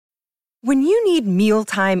When you need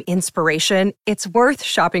mealtime inspiration, it's worth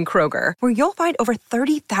shopping Kroger, where you'll find over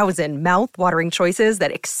 30,000 mouth-watering choices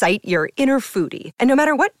that excite your inner foodie. And no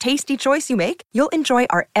matter what tasty choice you make, you'll enjoy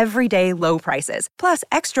our everyday low prices, plus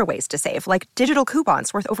extra ways to save, like digital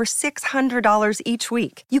coupons worth over $600 each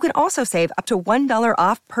week. You can also save up to $1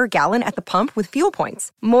 off per gallon at the pump with fuel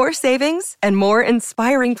points. More savings and more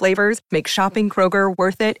inspiring flavors make shopping Kroger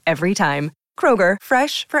worth it every time. Kroger,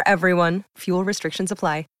 fresh for everyone. Fuel restrictions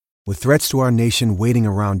apply. With threats to our nation waiting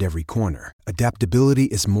around every corner, adaptability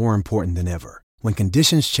is more important than ever. When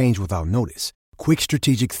conditions change without notice, quick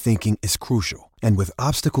strategic thinking is crucial. And with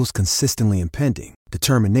obstacles consistently impending,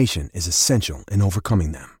 determination is essential in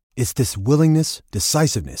overcoming them. It's this willingness,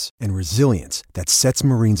 decisiveness, and resilience that sets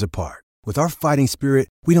Marines apart. With our fighting spirit,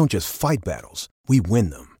 we don't just fight battles, we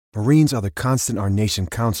win them. Marines are the constant our nation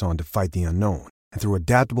counts on to fight the unknown. And through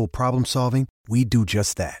adaptable problem solving, we do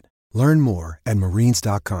just that. Learn more at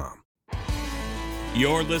marines.com.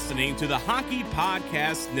 You're listening to the Hockey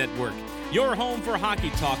Podcast Network, your home for hockey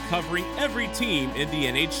talk covering every team in the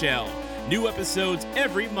NHL. New episodes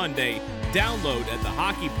every Monday. Download at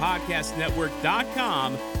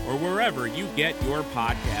thehockeypodcastnetwork.com or wherever you get your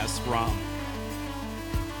podcasts from.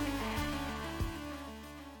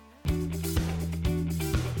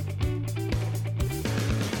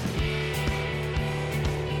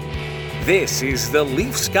 This is the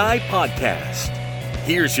Leafs Guy Podcast.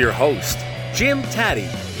 Here's your host, Jim Taddy.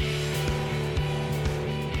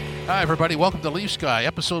 Hi, everybody. Welcome to Leafs Guy,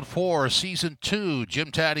 Episode 4, Season 2.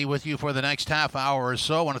 Jim Taddy with you for the next half hour or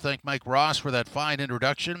so. I want to thank Mike Ross for that fine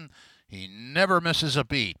introduction. He never misses a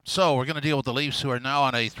beat. So we're going to deal with the Leafs, who are now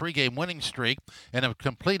on a 3-game winning streak and have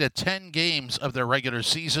completed 10 games of their regular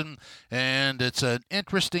season. And it's an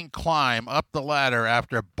interesting climb up the ladder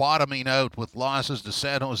after bottoming out with losses to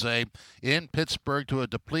San Jose, in Pittsburgh to a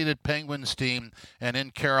depleted Penguins team, and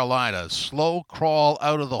in Carolina. Slow crawl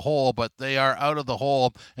out of the hole, but they are out of the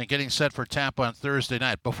hole and getting set for Tampa on Thursday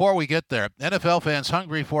night. Before we get there, NFL fans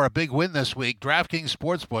hungry for a big win this week. DraftKings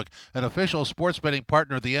Sportsbook, an official sports betting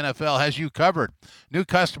partner of the NFL, has you covered. New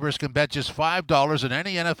customers can bet just $5 on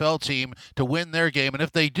any NFL team to win their game, and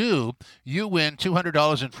if they do, you win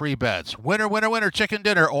 $200 in free bets. Winner, winner, winner, chicken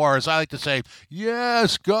dinner, or as I like to say,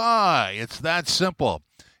 yes, guy. It's that simple.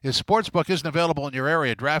 If Sportsbook isn't available in your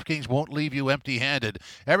area, DraftKings won't leave you empty-handed.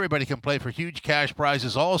 Everybody can play for huge cash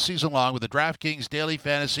prizes all season long with the DraftKings Daily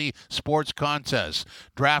Fantasy Sports Contest.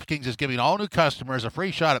 DraftKings is giving all new customers a free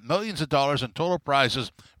shot at millions of dollars in total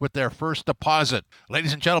prizes with their first deposit.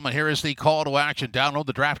 Ladies and gentlemen, here is the call to action. Download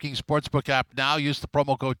the DraftKings Sportsbook app now. Use the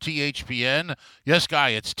promo code THPN. Yes, guy,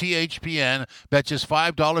 it's THPN. Bet just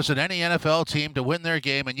 $5 on any NFL team to win their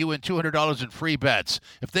game, and you win $200 in free bets.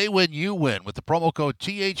 If they win, you win with the promo code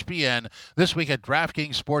THPN this week at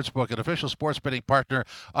DraftKings Sportsbook, an official sports betting partner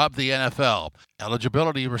of the NFL.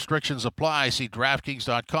 Eligibility restrictions apply. See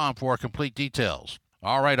DraftKings.com for complete details.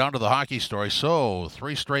 All right, on to the hockey story. So,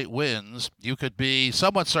 3 straight wins. You could be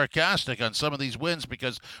somewhat sarcastic on some of these wins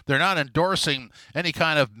because they're not endorsing any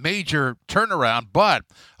kind of major turnaround, but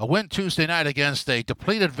a win Tuesday night against a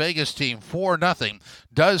depleted Vegas team, 4-0,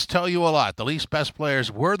 does tell you a lot. The Leafs' best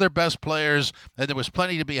players were their best players, and there was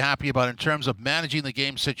plenty to be happy about in terms of managing the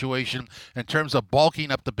game situation, in terms of bulking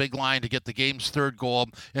up the big line to get the game's third goal,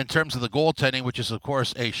 in terms of the goaltending, which is, of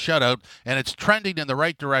course, a shutout, and it's trending in the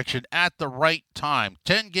right direction at the right time.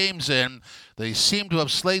 10 games in, they seem to have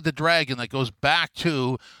slayed the dragon that goes back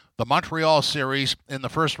to the Montreal series in the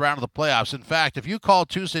first round of the playoffs. In fact, if you call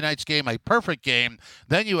Tuesday night's game a perfect game,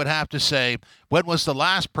 then you would have to say, when was the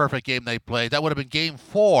last perfect game they played? That would have been Game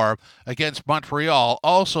 4 against Montreal,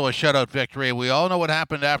 also a shutout victory. We all know what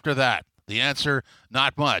happened after that. The answer,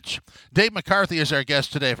 not much. Dave McCarthy is our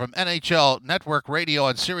guest today from NHL Network Radio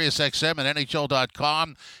on SiriusXM and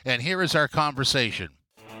NHL.com, and here is our conversation.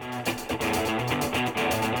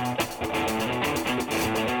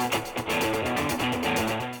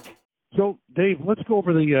 So, Dave, let's go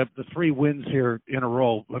over the 3 wins here in a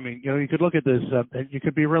row. I mean, you could look at this, you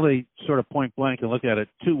could be really sort of point blank and look at it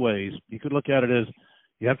 2 ways. You could look at it as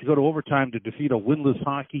you have to go to overtime to defeat a winless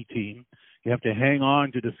hockey team. You have to hang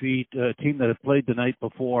on to defeat a team that had played the night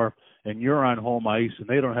before, and you're on home ice, and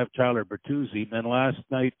they don't have Tyler Bertuzzi. And then last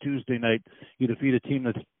night, Tuesday night, you defeat a team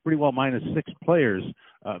that's pretty well minus 6 players.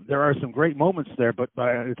 There are some great moments there, but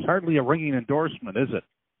it's hardly a ringing endorsement, is it?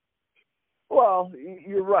 Well,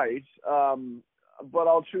 you're right, but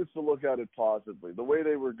I'll choose to look at it positively. The way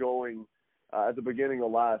they were going at the beginning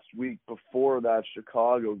of last week before that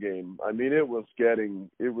Chicago game, I mean, it was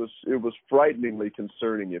frighteningly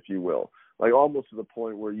concerning, if you will, like almost to the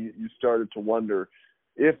point where you started to wonder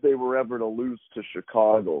if they were ever to lose to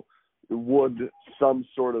Chicago, would some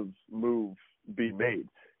sort of move be made?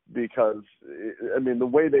 Because, I mean, the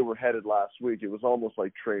way they were headed last week, it was almost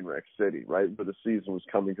like Trainwreck City, right, where the season was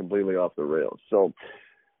coming completely off the rails. So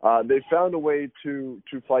they found a way to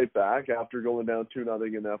fight back after going down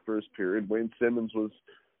 2-0 in that first period. Wayne Simmons was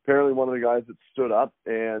apparently one of the guys that stood up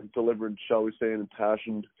and delivered, shall we say, an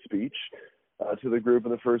impassioned speech to the group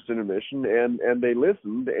in the first intermission, and they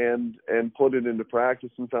listened and put it into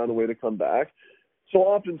practice and found a way to come back. So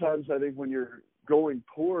oftentimes, I think when you're going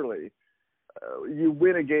poorly, you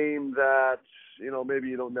win a game that, maybe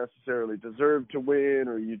you don't necessarily deserve to win,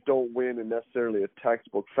 or you don't win in necessarily a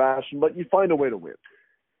textbook fashion, but you find a way to win.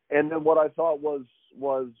 And then what I thought was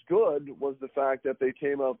good was the fact that they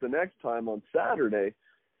came out the next time on Saturday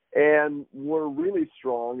and were really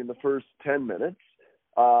strong in the first 10 minutes.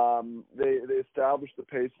 They established the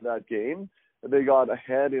pace of that game. They got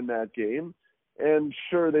ahead in that game. And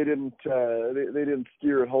sure, they didn't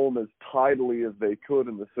steer it home as tidily as they could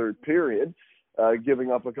in the third period,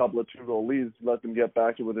 giving up a couple of 2-goal leads to let them get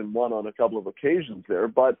back to within one on a couple of occasions there.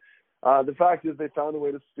 But the fact is they found a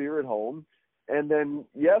way to steer it home. And then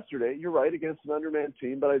yesterday, you're right, against an undermanned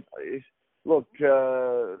team. But look,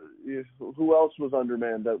 who else was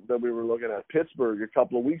undermanned that we were looking at? Pittsburgh a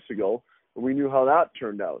couple of weeks ago. We knew how that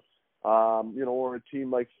turned out. Or a team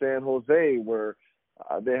like San Jose where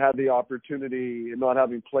they had the opportunity, not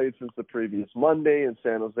having played since the previous Monday, and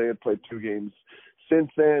San Jose had played 2 games since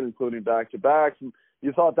then, including back-to-backs. And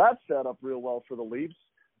you thought that set up real well for the Leafs,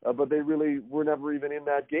 but they really were never even in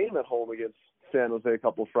that game at home against San Jose a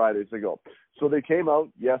couple of Fridays ago. So they came out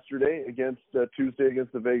yesterday Tuesday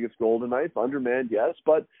against the Vegas Golden Knights, undermanned, yes,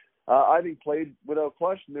 but I think played without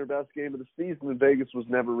question their best game of the season, and Vegas was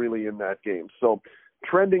never really in that game. So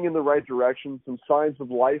trending in the right direction, some signs of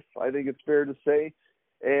life, I think it's fair to say.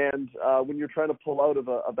 And when you're trying to pull out of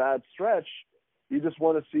a bad stretch, you just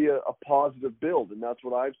want to see a positive build, and that's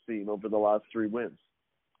what I've seen over the last 3 wins.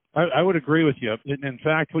 I would agree with you. In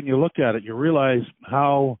fact, when you look at it, you realize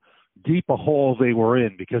how deep a hole they were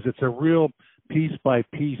in, because it's a real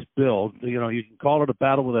piece-by-piece build. You can call it a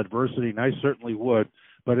battle with adversity, and I certainly would,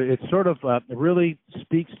 but it sort of really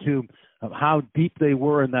speaks to how deep they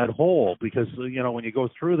were in that hole, because when you go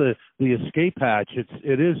through the escape hatch,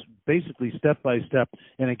 it is basically step by step,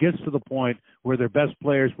 and it gets to the point where their best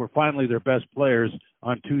players were finally their best players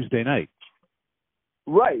on Tuesday night.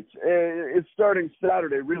 Right. It's starting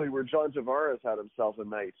Saturday, really, where John Tavares had himself a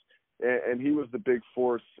night, and he was the big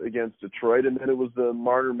force against Detroit, and then it was the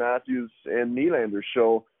Marner, Matthews, and Nylander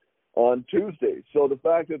show on Tuesday. So the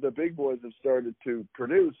fact that the big boys have started to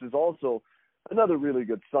produce is also another really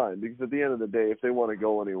good sign, because at the end of the day, if they want to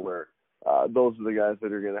go anywhere, those are the guys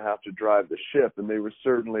that are going to have to drive the ship, and they were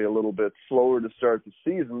certainly a little bit slower to start the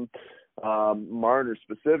season, Marner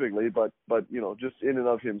specifically, but just in and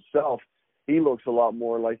of himself, he looks a lot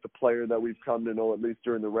more like the player that we've come to know, at least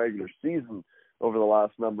during the regular season over the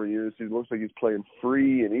last number of years. He looks like he's playing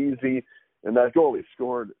free and easy, and that goal he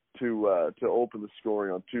scored to open the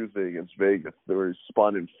scoring on Tuesday against Vegas, where he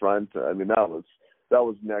spun in front. I mean, that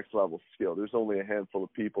was next level skill. There's only a handful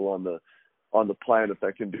of people on the planet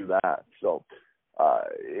that can do that. So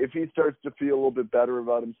if he starts to feel a little bit better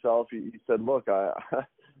about himself, he said, look,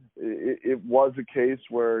 it was a case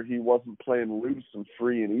where he wasn't playing loose and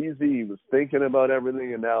free and easy. He was thinking about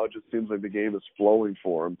everything, and now it just seems like the game is flowing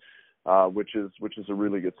for him, which is a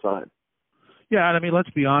really good sign. Yeah, and I mean, let's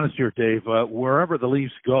be honest here, Dave. Wherever the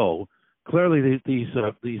Leafs go, clearly these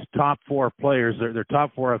top 4 players, their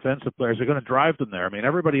top 4 offensive players, are going to drive them there. I mean,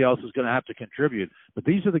 everybody else is going to have to contribute, but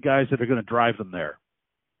these are the guys that are going to drive them there.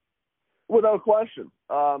 Without question.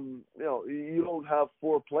 You don't have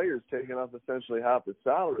 4 players taking up essentially half the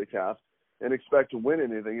salary cap and expect to win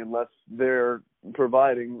anything unless they're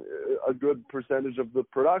providing a good percentage of the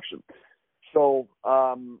production. So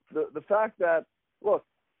the fact that, look,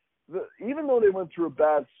 even though they went through a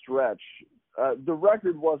bad stretch, the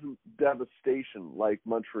record wasn't devastation like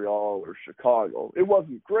Montreal or Chicago. It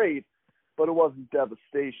wasn't great, but it wasn't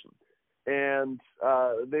devastation. And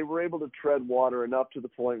they were able to tread water enough to the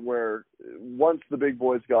point where once the big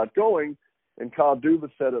boys got going, and Kyle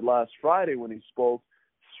Dubas said it last Friday when he spoke,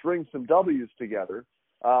 string some W's together.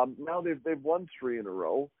 Now they've won 3 in a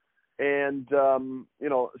row, and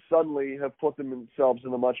suddenly have put themselves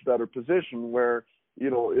in a much better position where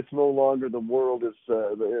it's no longer the world is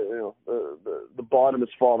the bottom is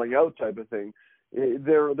falling out type of thing.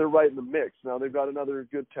 They're right in the mix. Now they've got another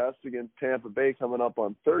good test against Tampa Bay coming up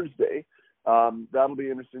on Thursday. That'll be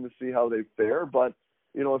interesting to see how they fare. But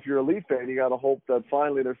if you're a Leaf fan, you got to hope that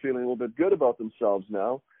finally they're feeling a little bit good about themselves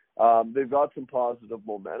now. They've got some positive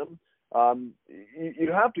momentum.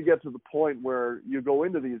 You have to get to the point where you go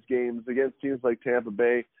into these games against teams like Tampa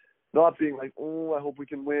Bay, not being like, oh, I hope we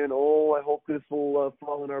can win. Oh, I hope this will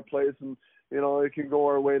fall in our place and, it can go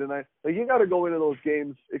our way tonight. Like, you got to go into those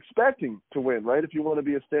games expecting to win, right? If you want to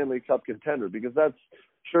be a Stanley Cup contender, because that's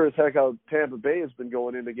sure as heck how Tampa Bay has been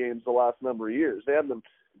going into games the last number of years. They haven't been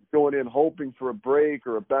going in hoping for a break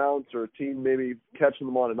or a bounce or a team maybe catching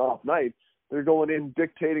them on an off night. They're going in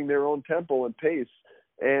dictating their own tempo and pace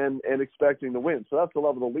and expecting to win. So that's the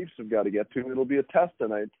level the Leafs have got to get to. It'll be a test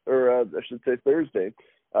tonight, or I should say Thursday,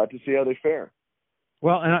 to see how they fare.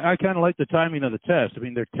 Well, and I kind of like the timing of the test. I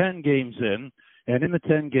mean, they're 10 games in, and in the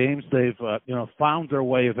 10 games, they've found their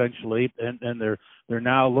way eventually, and they're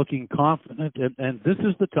now looking confident. And this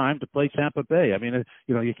is the time to play Tampa Bay. I mean,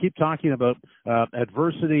 you keep talking about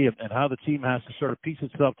adversity and how the team has to sort of piece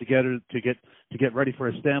itself together to get ready for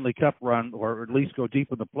a Stanley Cup run, or at least go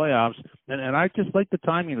deep in the playoffs. And I just like the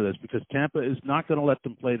timing of this, because Tampa is not going to let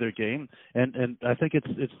them play their game, and I think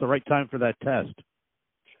it's the right time for that test.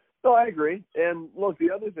 No, I agree. And look,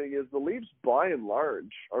 the other thing is the Leafs, by and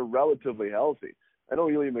large, are relatively healthy. I know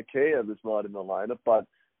Ilya Mikheyev is not in the lineup, but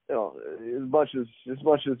as much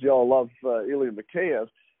as y'all love Ilya Mikheyev,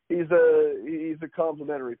 he's a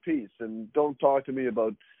complimentary piece. And don't talk to me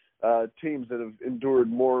about teams that have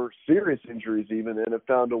endured more serious injuries even and have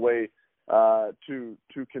found a way to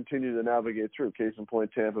continue to navigate through. Case in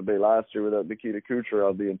point, Tampa Bay last year without Nikita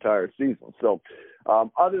Kucherov the entire season. So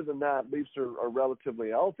other than that, Leafs are relatively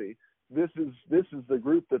healthy. This is the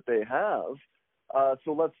group that they have.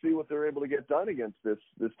 So let's see what they're able to get done against this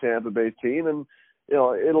Tampa Bay team. And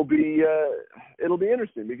it'll be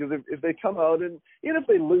interesting, because if they come out and even if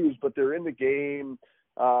they lose, but they're in the game,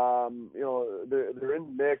 they're in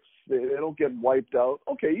the mix, they don't get wiped out.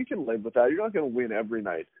 Okay, you can live with that. You're not going to win every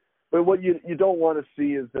night. But what you don't want to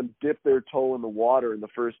see is them dip their toe in the water in the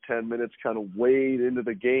first 10 minutes, kind of wade into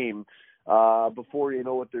the game before you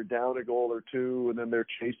know it, they're down a goal or two, and then they're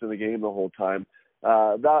chasing the game the whole time.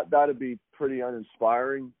 That'd be pretty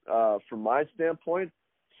uninspiring from my standpoint.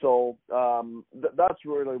 So that's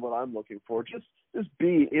really what I'm looking for. Just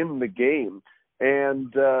be in the game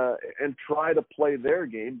and try to play their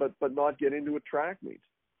game, but not get into a track meet.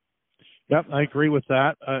 Yep, I agree with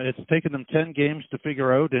that. It's taken them 10 games to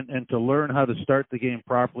figure out and to learn how to start the game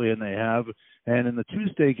properly, and they have. And in the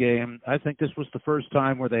Tuesday game, I think this was the first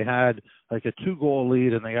time where they had like a 2-goal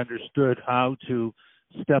lead and they understood how to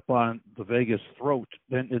step on the Vegas throat.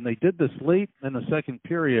 And they did this late in the second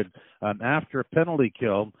period after a penalty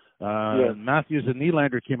kill. Matthews and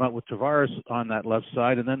Nylander came out with Tavares on that left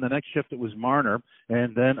side, and then the next shift it was Marner,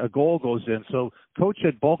 and then a goal goes in. So Coach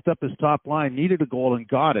had bulked up his top line, needed a goal, and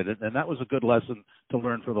got it, and that was a good lesson to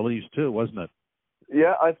learn for the Leafs too, wasn't it?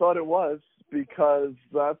 Yeah, I thought it was, because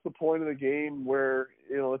that's the point of the game where,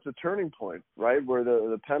 it's a turning point, right? Where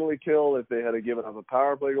the penalty kill, if they had given up a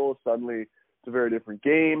power play goal, suddenly it's a very different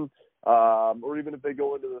game. Or even if they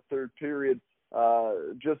go into the third period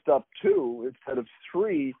just up 2 instead of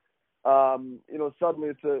 3, suddenly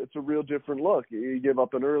it's a real different look. You give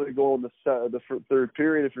up an early goal in the third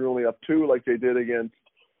period if you're only up 2, like they did against,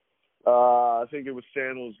 I think it was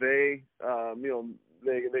San Jose.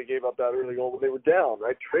 They gave up that early goal when they were down,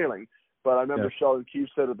 right, trailing. But I remember Sheldon Keefe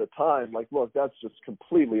said at the time, like, look, that's just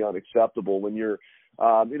completely unacceptable when you're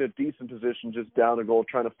in a decent position, just down a goal,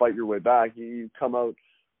 trying to fight your way back. You come out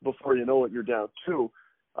before you know it, you're down 2.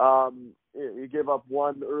 You give up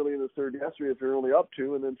 1 early in the third yesterday if you're only up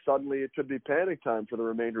 2, and then suddenly it could be panic time for the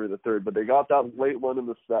remainder of the third. But they got that late one in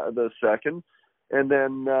the second, and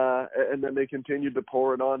then they continued to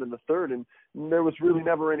pour it on in the third. And there was really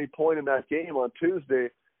never any point in that game on Tuesday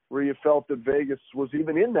where you felt that Vegas was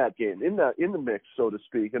even in that game, in the mix, so to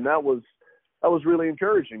speak. And that was really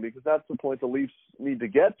encouraging, because that's the point the Leafs need to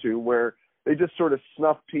get to, where they just sort of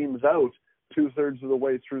snuff teams out 2/3 of the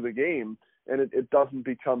way through the game, and it doesn't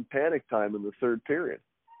become panic time in the third period.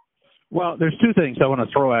 Well, there's 2 things I want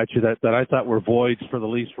to throw at you that I thought were voids for the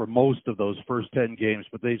Leafs for most of those first 10 games,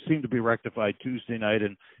 but they seem to be rectified Tuesday night,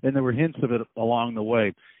 and there were hints of it along the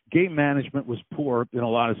way. Game management was poor in a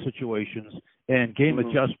lot of situations, and game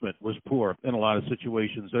adjustment was poor in a lot of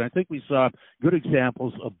situations. And I think we saw good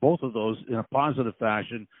examples of both of those in a positive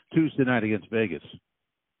fashion Tuesday night against Vegas.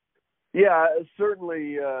 Yeah,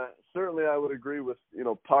 certainly I would agree with,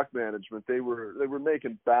 puck management. They were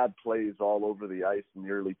making bad plays all over the ice in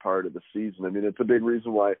the early part of the season. I mean, it's a big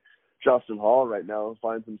reason why Justin Hall right now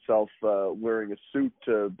finds himself wearing a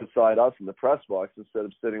suit beside us in the press box instead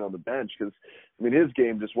of sitting on the bench, because, I mean, his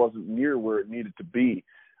game just wasn't near where it needed to be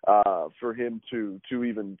for him to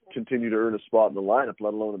even continue to earn a spot in the lineup,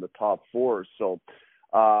 let alone in the top 4. So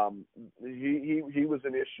He was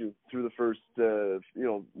an issue through the first,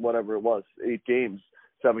 whatever it was,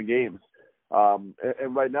 7 games.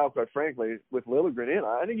 And right now, quite frankly, with Liljegren in,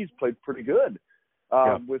 I think he's played pretty good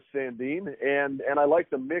with Sandin. And I like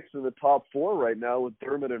the mix in the top 4 right now with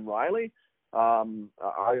Dermott and Riley.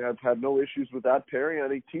 I have had no issues with that pairing. I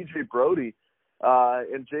think TJ Brodie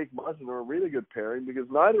and Jake Muzzin are a really good pairing because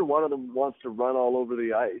neither one of them wants to run all over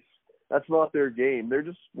the ice. That's not their game. They're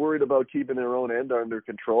just worried about keeping their own end under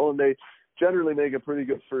control, and they generally make a pretty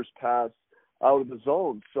good first pass out of the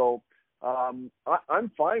zone. So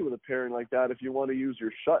I'm fine with a pairing like that if you want to use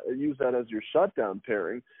that as your shutdown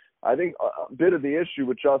pairing. I think a bit of the issue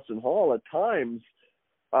with Justin Holl at times,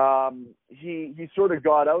 he sort of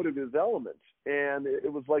got out of his element, and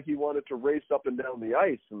it was like he wanted to race up and down the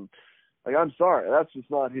ice. And I'm sorry, that's just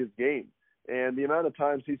not his game. And the amount of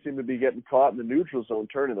times he seemed to be getting caught in the neutral zone,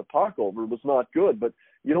 turning the puck over, was not good. But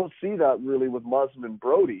you don't see that really with Muzzin and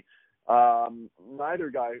Brodie. Neither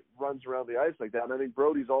guy runs around the ice like that. And I think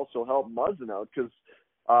Brodie's also helped Muzzin out because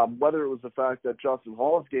whether it was the fact that Justin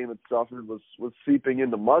Holl's game had suffered was seeping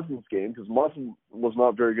into Muzzin's game because Muzzin was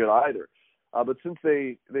not very good either. But since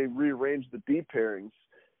they rearranged the deep pairings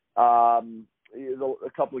a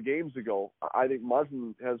couple of games ago, I think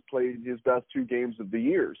Muzzin has played his best 2 games of the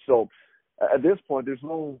year. So at this point, there's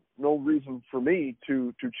no reason for me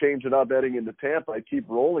to change it up heading into Tampa. I keep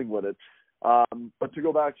rolling with it. But to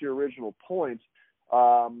go back to your original point,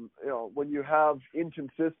 when you have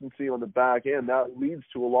inconsistency on the back end, that leads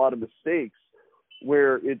to a lot of mistakes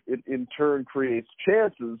where it in turn creates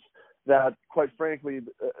chances that, quite frankly,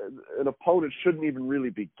 an opponent shouldn't even really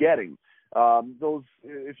be getting. Those,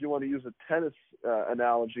 if you want to use a tennis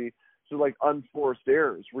analogy, so like unforced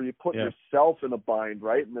errors where you put yourself in a bind,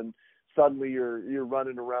 right? And then suddenly you're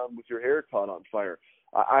running around with your hair caught on fire.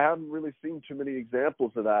 I haven't really seen too many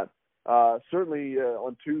examples of that. Certainly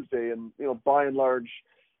on Tuesday, and by and large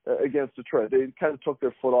against Detroit, they kind of took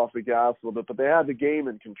their foot off the gas a little bit, but they had the game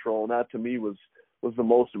in control, and that to me was the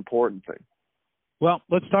most important thing. Well,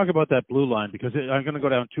 let's talk about that blue line because I'm going to go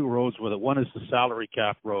down 2 roads with it. One is the salary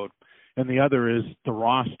cap road, and the other is the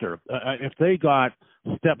roster. If they got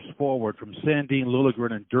steps forward from Sandin,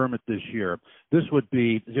 Liljegren, and Dermott this year, this would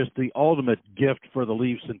be just the ultimate gift for the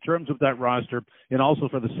Leafs in terms of that roster and also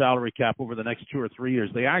for the salary cap over the next 2 or 3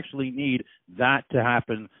 years. They actually need that to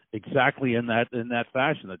happen exactly in that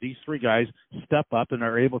fashion, that these 3 guys step up and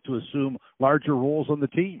are able to assume larger roles on the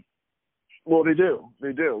team. Well, they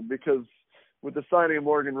do, because with the signing of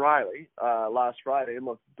Morgan Riley last Friday, and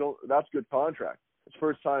look, that's a good contract. It's the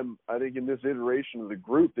first time, I think, in this iteration of the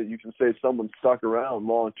group that you can say someone stuck around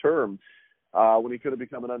long term when he could have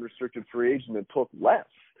become an unrestricted free agent and took less.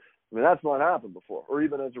 I mean, that's not happened before, or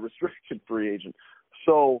even as a restricted free agent.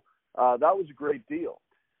 So that was a great deal.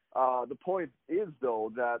 The point is,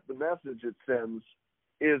 though, that the message it sends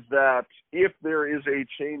is that if there is a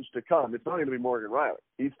change to come, it's not going to be Morgan Riley.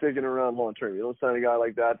 He's sticking around long term. You don't sign a guy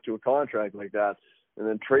like that to a contract like that and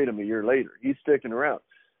then trade him a year later. He's sticking around.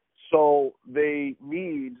 So they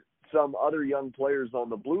need some other young players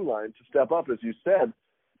on the blue line to step up, as you said,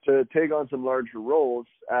 to take on some larger roles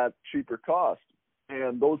at cheaper cost.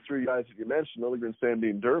 And those 3 guys that you mentioned, Liljegren,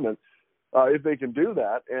 Sandin, Dermott, if they can do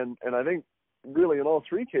that, and I think really in all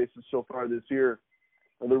 3 cases so far this year,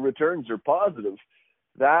 the returns are positive,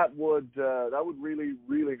 that would really,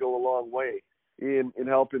 really go a long way in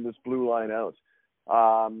helping this blue line out.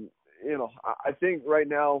 I think right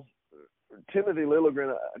now, Timothy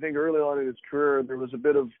Liljegren, I think early on in his career, there was a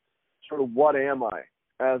bit of sort of what am I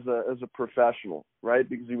as a professional, right?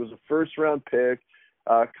 Because he was a first-round pick,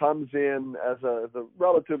 comes in as a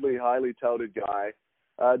relatively highly touted guy.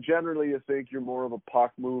 Generally, you think you're more of a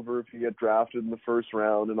puck mover if you get drafted in the first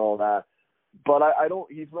round and all that. But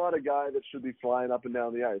he's not a guy that should be flying up and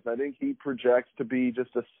down the ice. I think he projects to be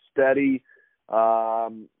just a steady,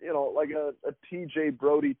 like a TJ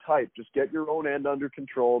Brodie type. Just get your own end under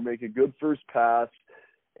control, make a good first pass,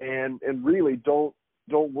 and really don't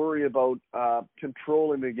worry about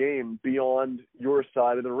controlling the game beyond your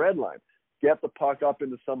side of the red line. Get the puck up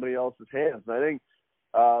into somebody else's hands. And I think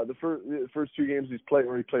the first 2 games he's played,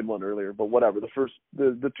 or he played one earlier, but whatever.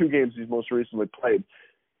 The 2 games he's most recently played,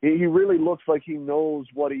 he really looks like he knows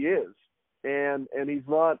what he is, and he's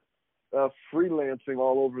not freelancing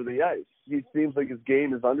all over the ice. He seems like his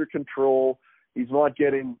game is under control. He's not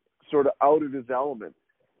getting sort of out of his element.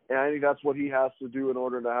 And I think that's what he has to do in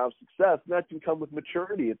order to have success. And that can come with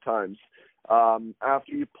maturity at times.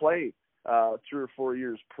 After you play 3 or 4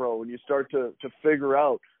 years pro and you start to figure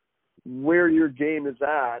out where your game is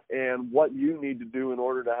at and what you need to do in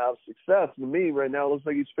order to have success. And to me, right now, it looks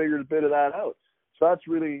like he's figured a bit of that out. So that's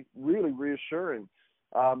really, really reassuring.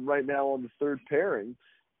 right now on the third pairing.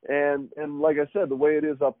 And like I said, the way it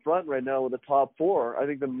is up front right now with the top four, I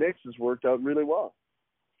think the mix has worked out really well.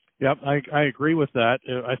 Yep, I agree with that.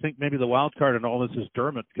 I think maybe the wild card in all this is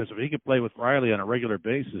Dermott, because if he could play with Riley on a regular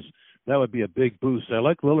basis, that would be a big boost. I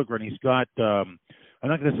like Liljegren. He's got, I'm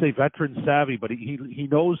not going to say veteran savvy, but he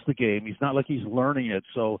knows the game. He's not like he's learning it.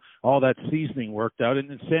 So all that seasoning worked out.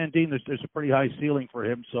 And in Sandin, there's a pretty high ceiling for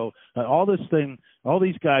him. So all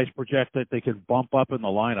these guys project that they can bump up in the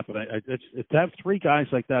lineup. And to have three guys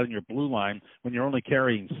like that in your blue line when you're only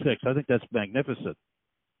carrying six, I think that's magnificent.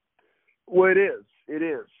 Well, it is. It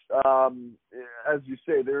is. As you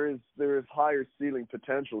say, there is higher ceiling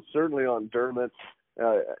potential, certainly on Dermott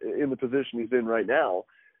in the position he's in right now.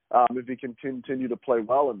 If he can continue to play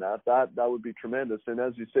well in that would be tremendous. And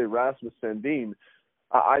as you say, Rasmus Sandin,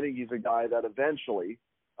 I think he's a guy that eventually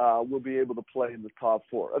will be able to play in the top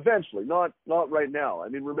four. Eventually, not right now. I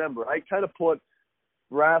mean, remember, I kind of put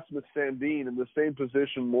Rasmus Sandin in the same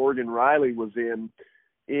position Morgan Riley was in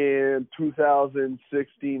 2016-17.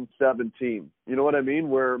 You know what I mean?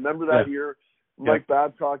 Where, remember that year, Mike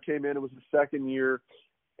Babcock came in, it was the second year,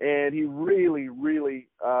 and he really, really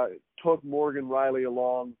took Morgan Riley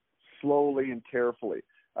along slowly and carefully.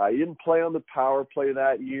 He didn't play on the power play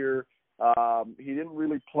that year. He didn't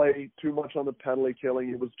really play too much on the penalty killing.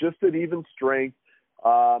 It was just at even strength,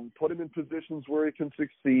 put him in positions where he can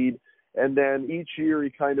succeed, and then each year he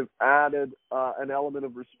kind of added an element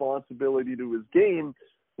of responsibility to his game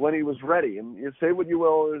when he was ready. And you say what you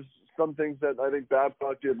will, there's some things that I think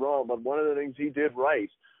Babcock did wrong, but one of the things he did right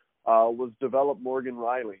was develop Morgan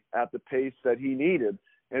Riley at the pace that he needed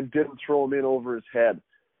and didn't throw him in over his head.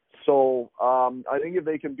 So I think if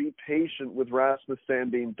they can be patient with Rasmus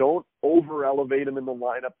Sandin, don't over-elevate him in the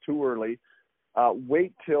lineup too early.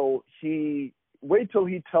 Wait till he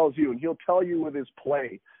tells you, and he'll tell you with his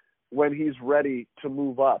play when he's ready to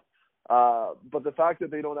move up. But the fact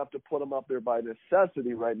that they don't have to put him up there by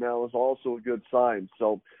necessity right now is also a good sign.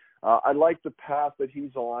 So I like the path that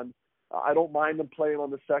he's on. I don't mind them playing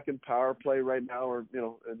on the second power play right now, or, you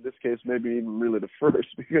know, in this case, maybe even really the first,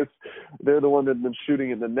 because they're the one that's been shooting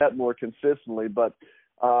in the net more consistently. But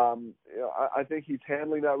you know, I think he's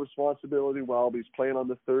handling that responsibility well. But he's playing on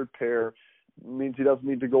the third pair. It means he doesn't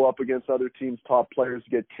need to go up against other teams' top players to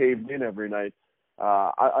get caved in every night.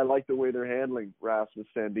 I like the way they're handling Rasmus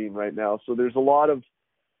Sandin right now. So there's a lot of,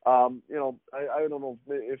 you know, I don't know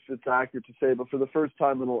if it's accurate to say, but for the first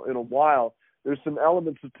time in a while, there's some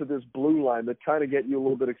elements to this blue line that kind of get you a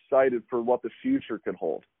little bit excited for what the future could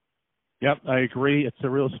hold. Yep, I agree. It's a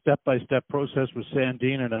real step-by-step process with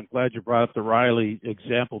Sandin, and I'm glad you brought up the Riley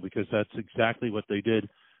example, because that's exactly what they did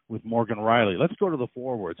with Morgan Riley. Let's go to the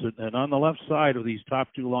forwards. And on the left side of these top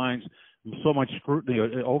two lines, so much scrutiny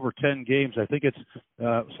over 10 games. I think it's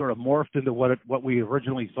sort of morphed into what we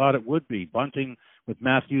originally thought it would be. Bunting with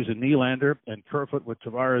Matthews and Nylander, and Kerfoot with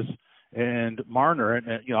Tavares and Marner. And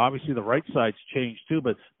you know, obviously the right side's changed too,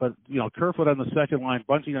 but you know, Kerfoot on the second line,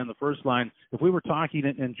 Bunting on the first line. If we were talking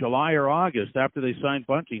in July or August after they signed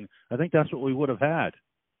Bunting, I think that's what we would have had.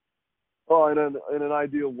 Oh, in an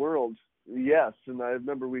ideal world, yes. And I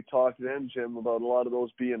remember we talked then, Jim, about a lot of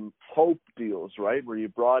those being hope deals, right? Where you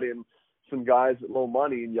brought in some guys at low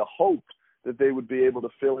money and you hoped that they would be able to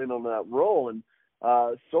fill in on that role. And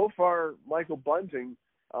so far, Michael Bunting,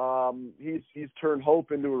 he's turned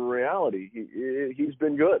hope into a reality. He's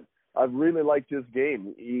been good. I've really liked his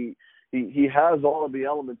game. He has all of the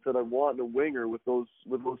elements that I want in a winger with those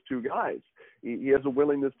two guys. He has a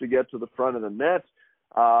willingness to get to the front of the net.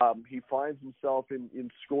 He finds himself in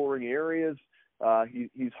scoring areas.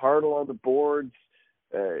 He's hard along the boards.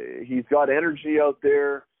 He's got energy out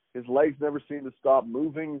there. His legs never seem to stop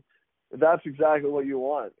moving. That's exactly what you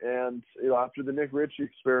want. And you know, after the Nick Ritchie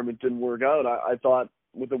experiment didn't work out, I thought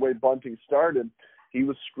with the way Bunting started, he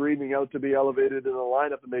was screaming out to be elevated in the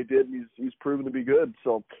lineup, and they did. And he's proven to be good.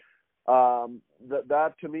 So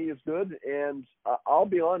that to me is good. And I'll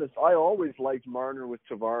be honest, I always liked Marner with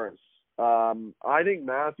Tavares. I think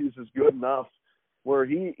Matthews is good enough where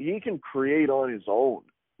he can create on his own,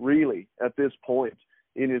 really, at this point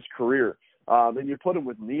in his career. And you put him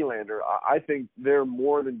with Nylander, I think they're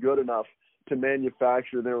more than good enough to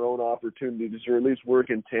manufacture their own opportunities, or at least work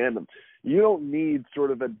in tandem. You don't need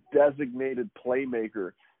sort of a designated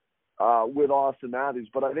playmaker with Austin Matthews,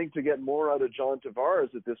 but I think to get more out of John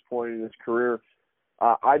Tavares at this point in his career,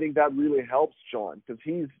 I think that really helps John, because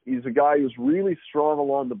he's a guy who's really strong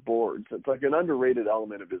along the boards. It's like an underrated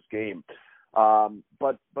element of his game.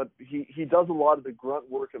 But he does a lot of the grunt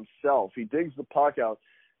work himself. He digs the puck out.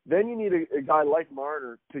 Then you need a guy like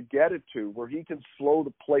Marner to get it to, where he can slow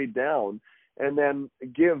the play down and then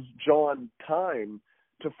give John time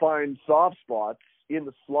to find soft spots in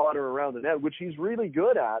the slot or around the net, which he's really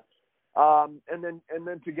good at, and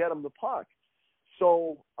then to get him the puck.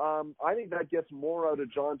 So I think that gets more out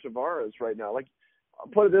of John Tavares right now. Like,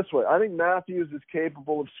 I'll put it this way: I think Matthews is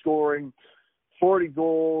capable of scoring 40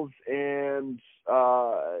 goals and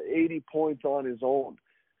 80 points on his own,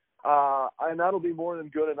 and that'll be more than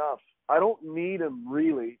good enough. I don't need him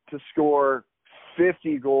really to score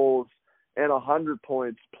 50 goals and 100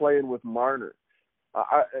 points playing with Marner.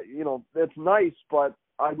 That's nice, but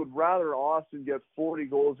I would rather Austin get 40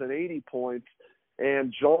 goals and 80 points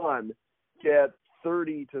and John get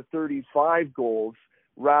 30 to 35 goals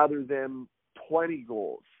rather than 20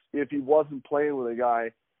 goals if he wasn't playing with a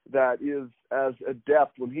guy that is as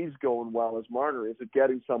adept when he's going well as Marner is at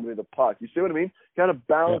getting somebody the puck. You see what I mean? Kind of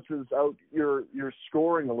balances out your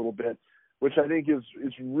scoring a little bit, which I think is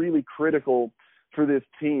really critical for this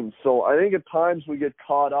team. So I think at times we get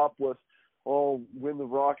caught up with, win the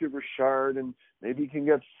Rocket Richard and maybe you can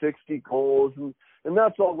get 60 goals and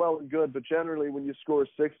that's all well and good. But generally when you score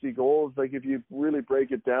 60 goals, like if you really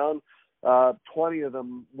break it down, 20 of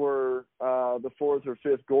them were the fourth or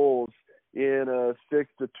fifth goals in a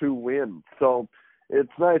 6-2 win. So it's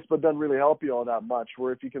nice, but doesn't really help you all that much.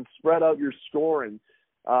 Where if you can spread out your scoring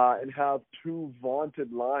and have two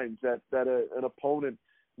vaunted lines that an opponent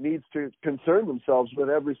needs to concern themselves with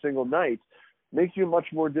every single night, makes you a much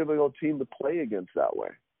more difficult team to play against that way.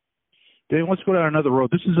 Dave, let's go down another road.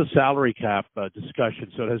 This is a salary cap discussion,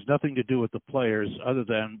 so it has nothing to do with the players other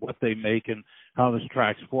than what they make and how this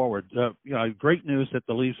tracks forward. Great news that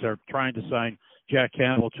the Leafs are trying to sign Jack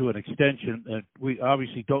Campbell to an extension. We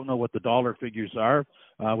obviously don't know what the dollar figures are.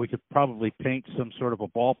 We could probably paint some sort of a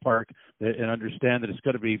ballpark and understand that it's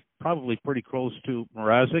going to be probably pretty close to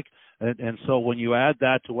Mrazek. And so when you add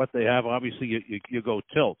that to what they have, obviously you go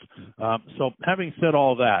tilt. So having said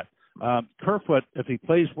all that, Kerfoot, if he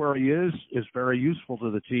plays where he is very useful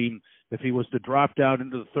to the team. If he was to drop down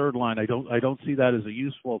into the third line, I don't see that as a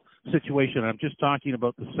useful situation. I'm just talking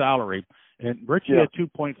about the salary. And Ritchie at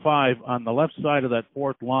 2.5 on the left side of that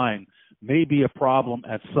fourth line may be a problem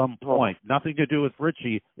at some point. Nothing to do with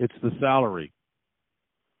Ritchie, it's the salary.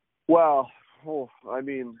 Well,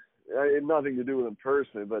 nothing to do with him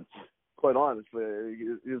personally, but quite honestly,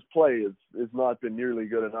 his play has not been nearly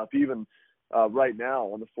good enough. Even right now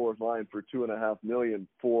on the fourth line for $2.5 million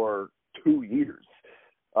for 2 years.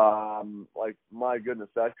 My goodness,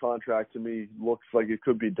 that contract to me looks like it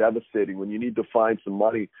could be devastating when you need to find some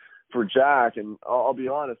money for Jack. And I'll be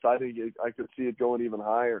honest, I think I could see it going even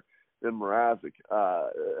higher than Mrazek.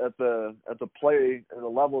 At the play and the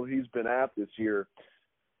level he's been at this year,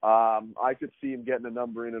 I could see him getting a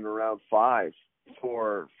number in and around 5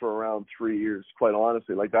 for around 3 years. Quite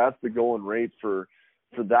honestly, that's the going rate for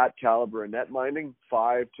that caliber of net minding,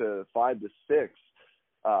 5 to 6.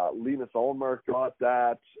 Linus Ullmark got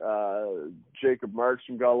that. Jacob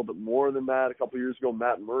Markstrom got a little bit more than that. A couple of years ago,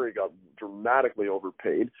 Matt Murray got dramatically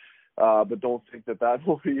overpaid, but don't think that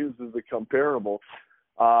will be used as a comparable.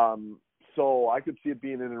 So I could see it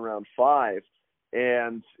being in and around 5.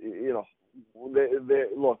 And,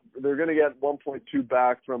 they're going to get 1.2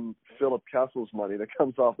 back from Philip Kessel's money that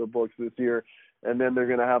comes off the books this year. And then they're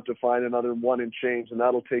going to have to find another 1 and change, and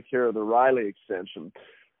that'll take care of the Riley extension.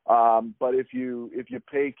 But if you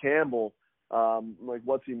pay Campbell,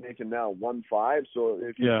 what's he making now? 1.5. So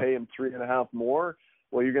if you pay him 3.5 more,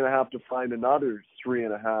 well, you're going to have to find another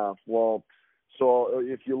 3.5. Well, so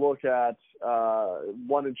if you look at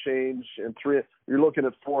 1 and change and 3, you're looking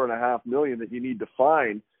at $4.5 million that you need to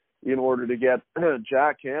find in order to get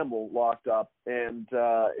Jack Campbell locked up and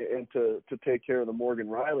to take care of the Morgan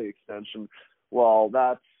Riley extension. Well,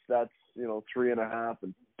 that's 3.5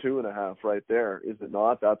 and 2.5 right there, is it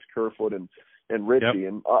not? That's Kerfoot and Ritchie.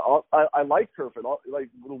 Yep. And I like Kerfoot. Like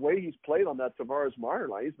the way he's played on that Tavares Marner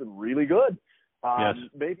line, he's been really good.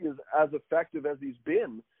 Maybe as effective as he's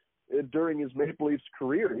been during his Maple Leafs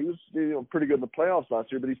career. He was pretty good in the playoffs last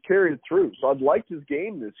year, but he's carried it through. So I've liked his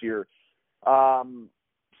game this year.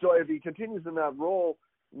 So if he continues in that role,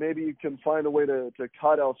 maybe you can find a way to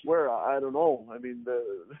cut elsewhere. I don't know. I mean,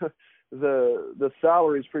 the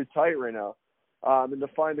salary is pretty tight right now. And to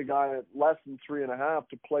find a guy at less than 3.5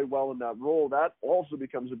 to play well in that role, that also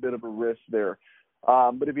becomes a bit of a risk there.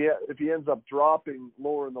 But if he ends up dropping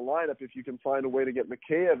lower in the lineup, if you can find a way to get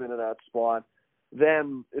Mikheyev into that spot,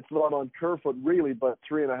 then it's not on Kerfoot really, but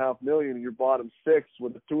 $3.5 million in your bottom 6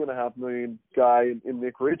 with a $2.5 million guy in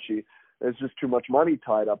Nick Ritchie. There's just too much money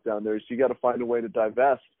tied up down there, so you got to find a way to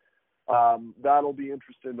divest. That'll be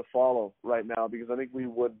interesting to follow right now, because I think we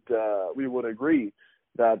would agree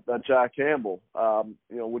that Jack Campbell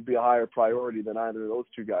would be a higher priority than either of those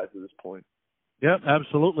two guys at this point. Yeah,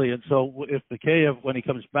 absolutely. And so if Mikheyev, when he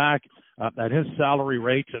comes back at his salary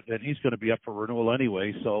rate, then he's going to be up for renewal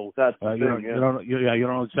anyway. So that's the thing, you don't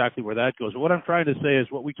know exactly where that goes. What I'm trying to say is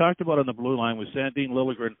what we talked about on the blue line with Sandin,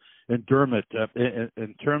 Liljegren, and Dermott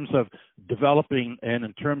in terms of developing and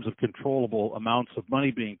in terms of controllable amounts of money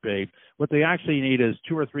being paid. What they actually need is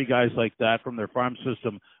 2 or 3 guys like that from their farm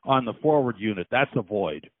system on the forward unit. That's a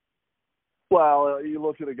void. Well, you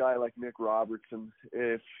look at a guy like Nick Robertson.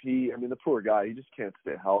 The poor guy, he just can't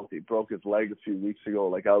stay healthy. Broke his leg a few weeks ago,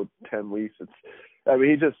 like out 10 weeks.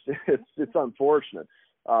 It's unfortunate.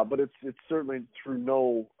 But it's certainly through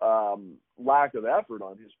no lack of effort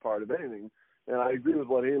on his part, if anything. And I agree with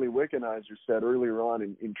what Haley Wickenheiser said earlier on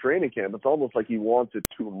in training camp. It's almost like he wants it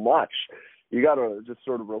too much. You got to just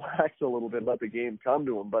sort of relax a little bit, let the game come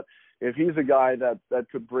to him. But if he's a guy that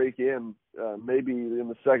could break in maybe in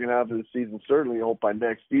the second half of the season, certainly I hope by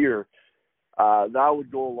next year, that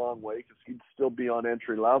would go a long way because he'd still be on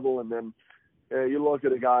entry level. And then you look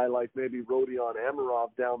at a guy like maybe Rodion Amirov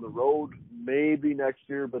down the road, maybe next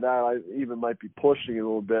year, but that I even might be pushing it a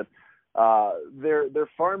little bit. Their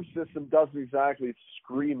farm system doesn't exactly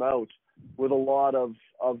scream out with a lot of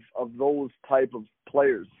those type of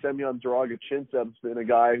players. Semyon Dragochintev's been a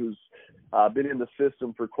guy who's been in the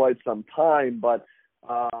system for quite some time, but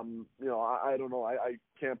I don't know. I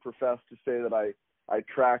can't profess to say that I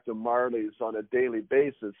track the Marlies on a daily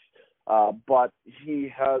basis, but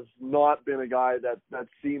he has not been a guy that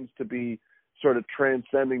seems to be sort of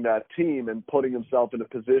transcending that team and putting himself in a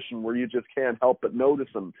position where you just can't help but notice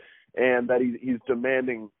him, and that he's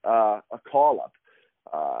demanding a call-up.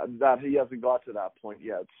 That he hasn't got to that point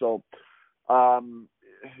yet. So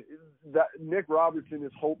that Nick Robertson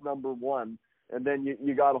is hope number one, and then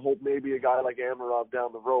you got to hope maybe a guy like Amirov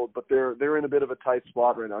down the road. But they're in a bit of a tight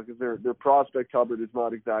spot right now because their prospect cupboard is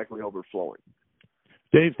not exactly overflowing.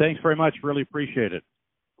 Dave, thanks very much. Really appreciate it.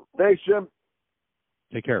 Thanks, Jim.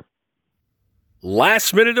 Take care.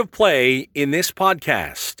 Last minute of play in this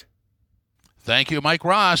podcast. Thank you, Mike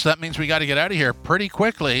Ross. That means we got to get out of here pretty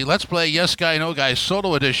quickly. Let's play Yes Guy, No Guy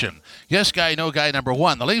solo edition. Yes Guy, No Guy number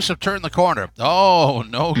 1. The Leafs have turned the corner. Oh,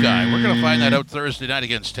 no guy. We're going to find that out Thursday night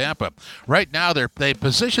against Tampa. Right now, they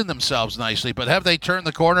position themselves nicely, but have they turned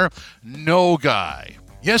the corner? No guy.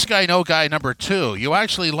 Yes Guy, No Guy number 2. You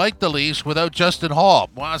actually like the Leafs without Justin Hall.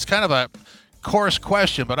 Well, it's kind of a coarse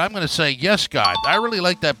question, but I'm going to say yes, guy. I really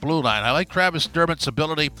like that blue line. I like Travis Dermott's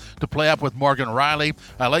ability to play up with Morgan Rielly.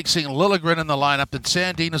 I like seeing Liljegren in the lineup. And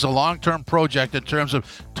Sandin is a long-term project in terms of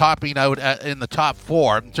topping out in the top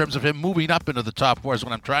 4. In terms of him moving up into the top 4 is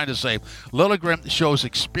what I'm trying to say. Liljegren shows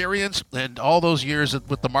experience, and all those years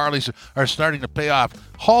with the Marlies are starting to pay off.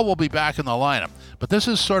 Hall will be back in the lineup. But this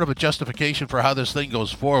is sort of a justification for how this thing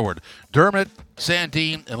goes forward. Dermott,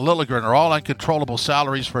 Sandin, and Liljegren are all uncontrollable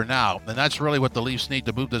salaries for now, and that's really what the Leafs need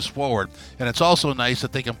to move this forward. And it's also nice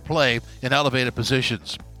that they can play in elevated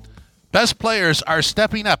positions. Best players are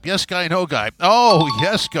stepping up. Yes, guy, no guy. Oh,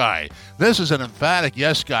 yes, guy. This is an emphatic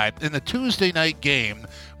yes, guy. In the Tuesday night game,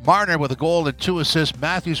 Marner with a goal and 2 assists,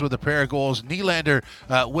 Matthews with a pair of goals, Nylander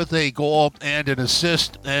with a goal and an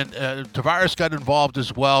assist, and Tavares got involved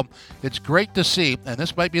as well. It's great to see, and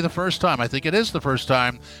this might be the first time, I think it is the first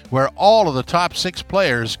time, where all of the top 6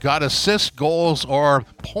 players got assists, goals, or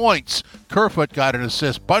points. Kerfoot got an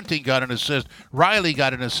assist, Bunting got an assist, Rielly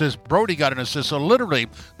got an assist, Brody got an assist. So literally,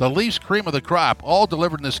 the Leafs cream of the crop all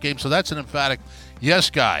delivered in this game, so that's an emphatic yes,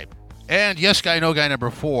 guy. And yes, guy, no guy number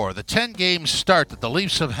 4. The 10-game start that the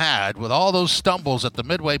Leafs have had with all those stumbles at the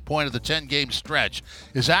midway point of the 10-game stretch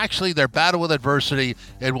is actually their battle with adversity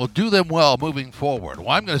and will do them well moving forward. Well,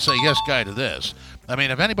 I'm going to say yes, guy to this. I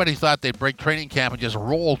mean, if anybody thought they'd break training camp and just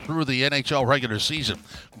roll through the NHL regular season,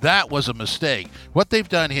 that was a mistake. What they've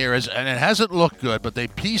done here is, and it hasn't looked good, but they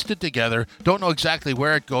pieced it together. Don't know exactly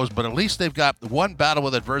where it goes, but at least they've got one battle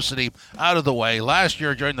with adversity out of the way. Last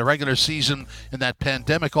year during the regular season, in that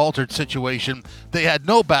pandemic-altered situation, they had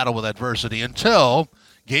no battle with adversity until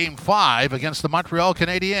Game 5 against the Montreal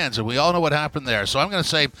Canadiens, and we all know what happened there. So I'm going to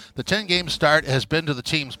say the 10-game start has been to the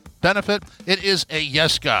team's benefit. It is a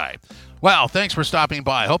yes, guy. Well, thanks for stopping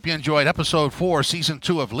by. Hope you enjoyed Episode 4, Season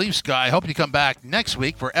 2 of Leafs Guy. Hope you come back next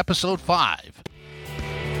week for Episode 5.